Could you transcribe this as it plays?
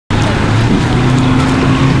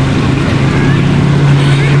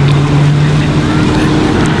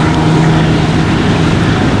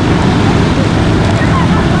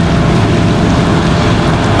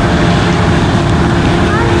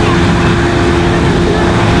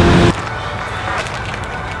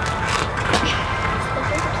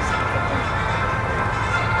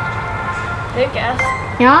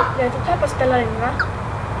Ja. Jag tror pappa spelar in, va?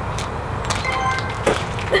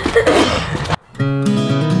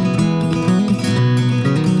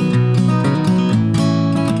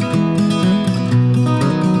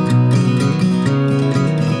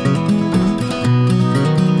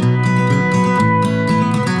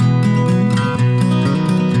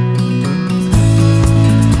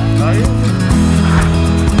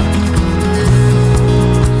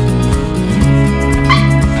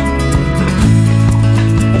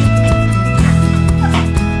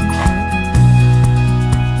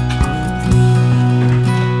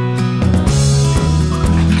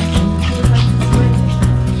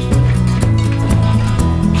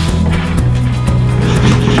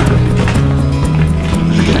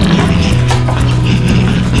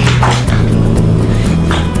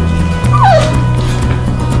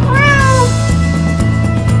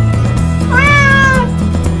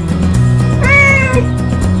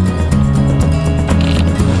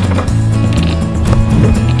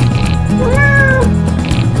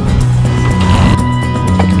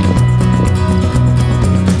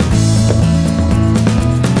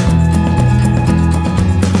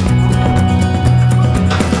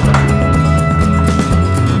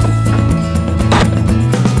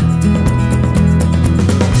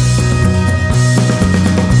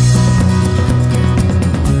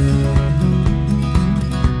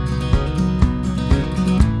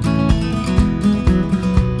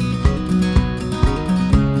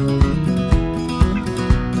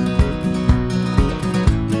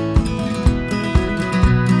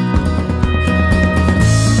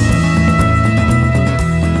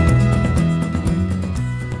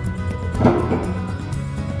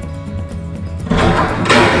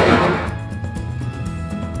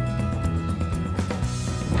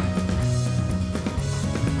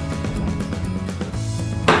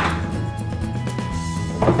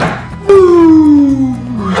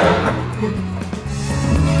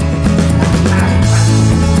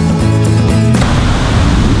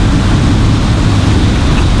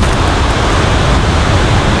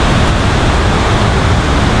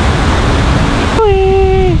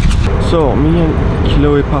 So, me and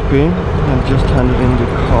Chloe puppy have just handed in the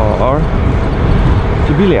car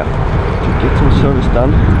to Bilia to get some service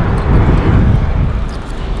done.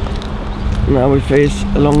 Now we face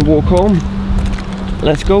a long walk home.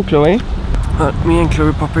 Let's go, Chloe. Me and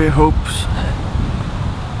Chloe puppy hopes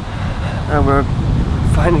that we're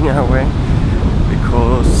finding our way,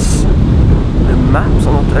 because the maps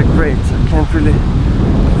are not that great. I can't really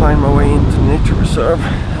find my way into nature reserve,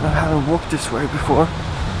 and I haven't walked this way before.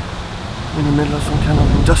 In the middle of some kind of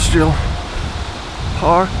industrial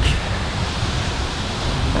park,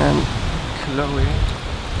 and Chloe is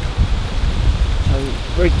having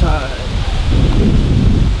a great time.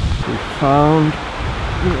 We found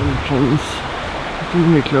the entrance.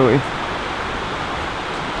 Didn't we, Chloe?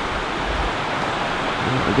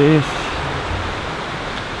 There it is.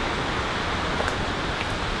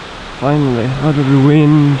 Finally, out of the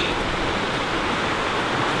wind,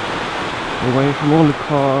 away from all the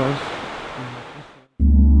cars.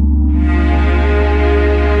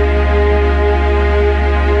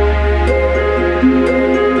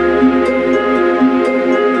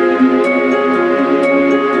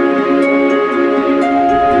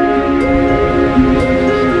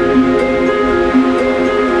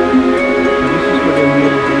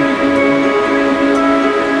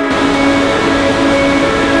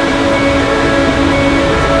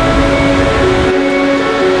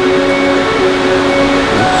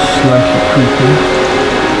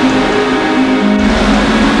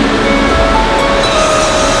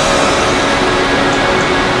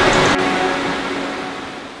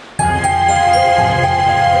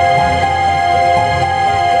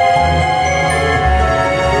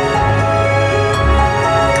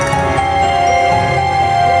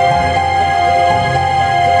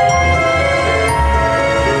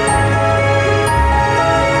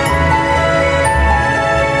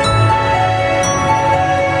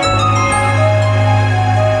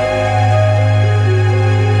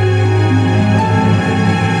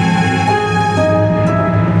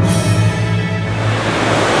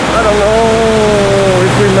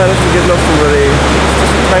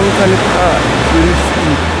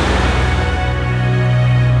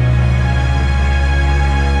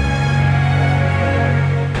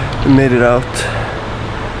 We made it out.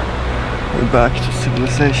 We're back to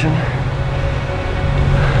civilization.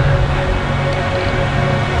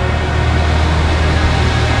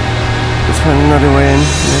 Let's find another way in.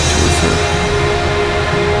 Nature reserve.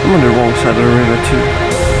 I'm on the wrong side of the river too.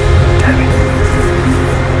 Damn it.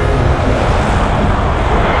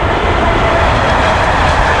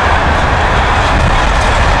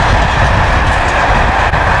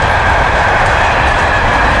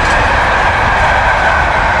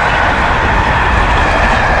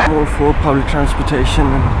 for public transportation,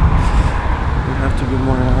 and we have to be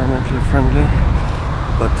more environmentally friendly.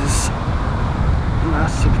 But this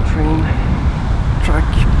massive train track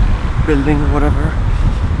building, whatever,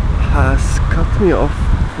 has cut me off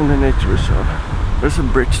from the nature reserve. There's a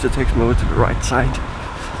bridge that takes me over to the right side.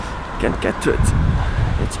 Can't get to it.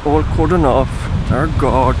 It's all cordoned off. There are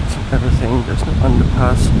guards and everything. There's no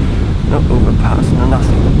underpass, no overpass, no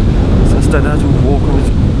nothing. So instead I have to walk on this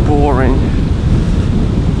boring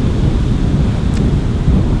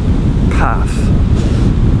path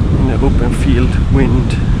in the open field,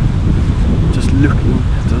 wind, just looking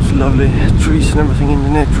at those lovely trees and everything in the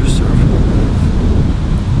nature reserve.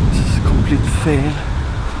 This is a complete fail.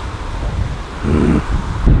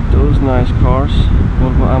 Those nice cars,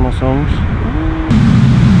 Volvo Amazons.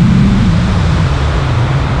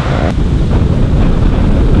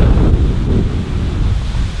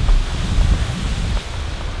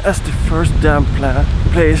 That's the first damn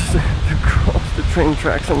place to cross the train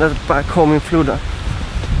tracks, and that's back home in Florida.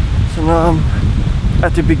 So now I'm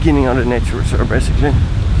at the beginning of the nature reserve, basically,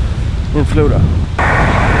 in Florida.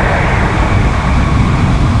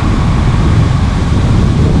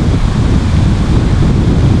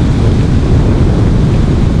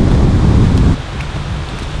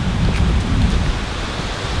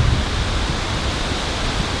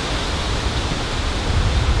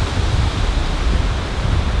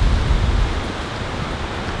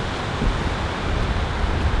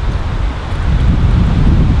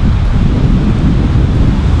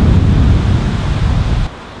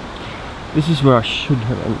 This is where I should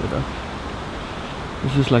have ended up.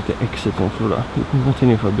 This is like the exit in Florida. You can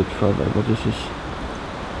continue for a bit further, but this is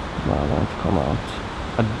where I wanted to come out.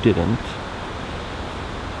 I didn't.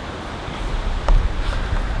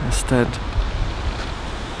 Instead,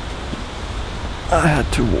 I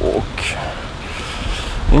had to walk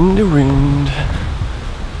in the wind,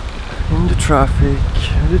 in the traffic,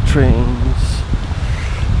 the trains,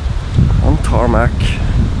 on tarmac.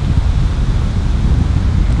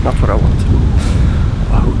 Not what I want.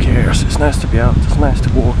 But who cares? It's nice to be out, it's nice to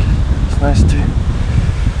walk, it's nice to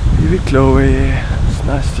be with Chloe, it's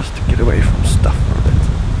nice just to get away from stuff for a bit.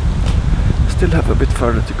 I still have a bit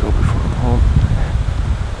further to go before I'm home.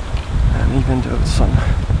 And even though it's on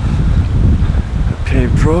a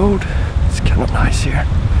paved road, it's kind of nice here.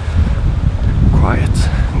 Quiet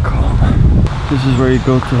and calm. This is where you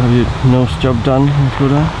go to have your nose job done in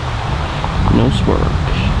Florida. Nose work.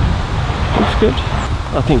 Looks good.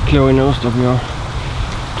 I think Chloe knows that we are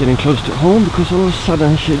getting close to home, because all of a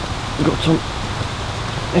sudden she got some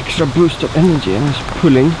extra boost of energy and is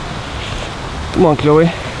pulling. Come on,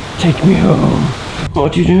 Chloe, take me home.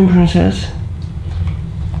 What you doing, princess?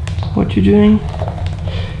 What you doing?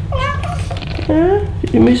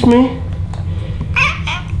 Did you miss me?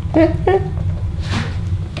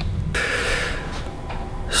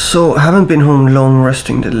 So I haven't been home long,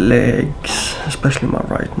 resting the legs, especially my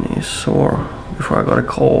right knee is sore, before I got a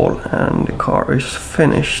call, and the car is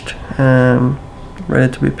finished and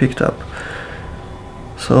ready to be picked up.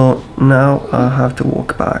 So now I have to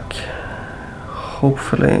walk back,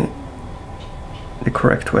 hopefully the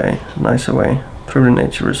correct way, nicer way, through the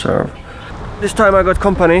nature reserve. This time I got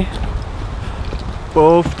company,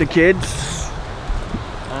 both the kids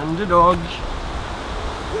and the dog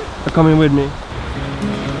are coming with me.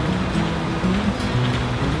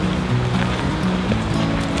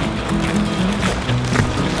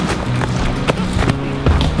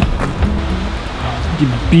 The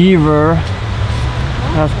beaver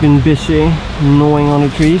has been busy gnawing on the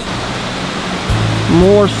trees.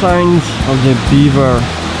 More signs of the beaver.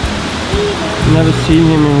 Never seen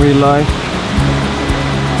him in real life.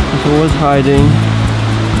 He's always hiding.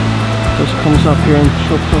 Just comes up here and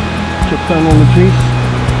chops down on the trees.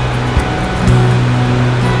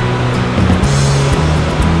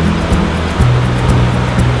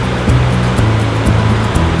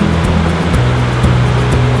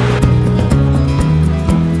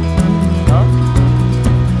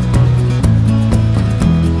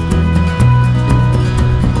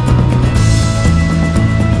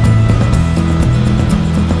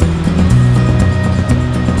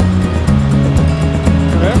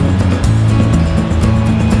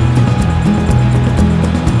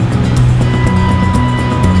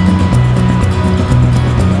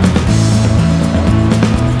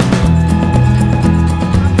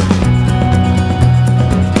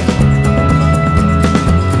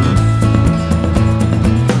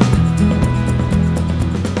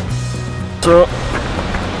 So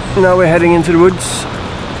now we're heading into the woods.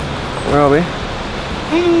 Where are we?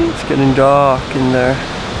 It's getting dark in there.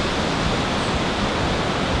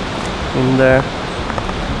 In there.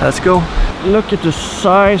 Let's go. look at the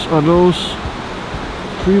size of those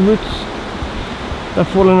tree roots that have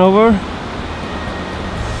fallen over.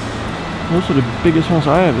 Those are the biggest ones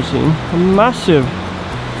I ever seen. Massive.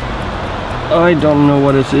 I don't know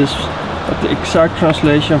what this is, but the exact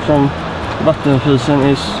translation from vattenfisen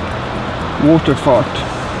is water fart.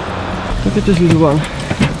 Look at this little one.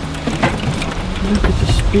 Look at the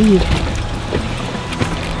speed.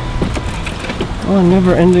 Oh,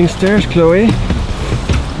 never-ending stairs, Chloe.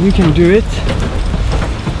 You can do it.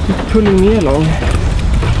 You're pulling me along.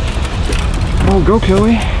 Oh, go,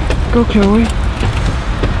 Chloe. Go, Chloe.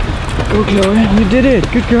 Go, Chloe. You did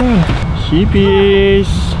it. Good girl. Sheepies.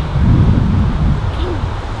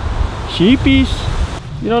 Sheepies.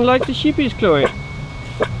 You don't like the sheepies, Chloe?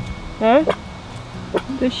 Huh?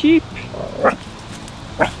 The sheep.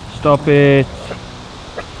 Stop it.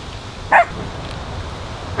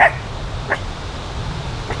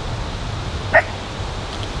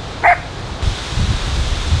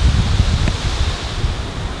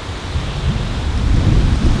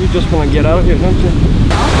 You just want to get out of here, don't you?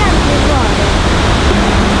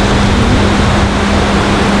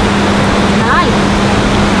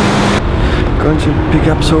 Going to pick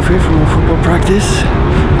up Sophie from her football practice.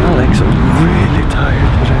 Alex is really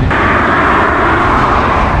tired today.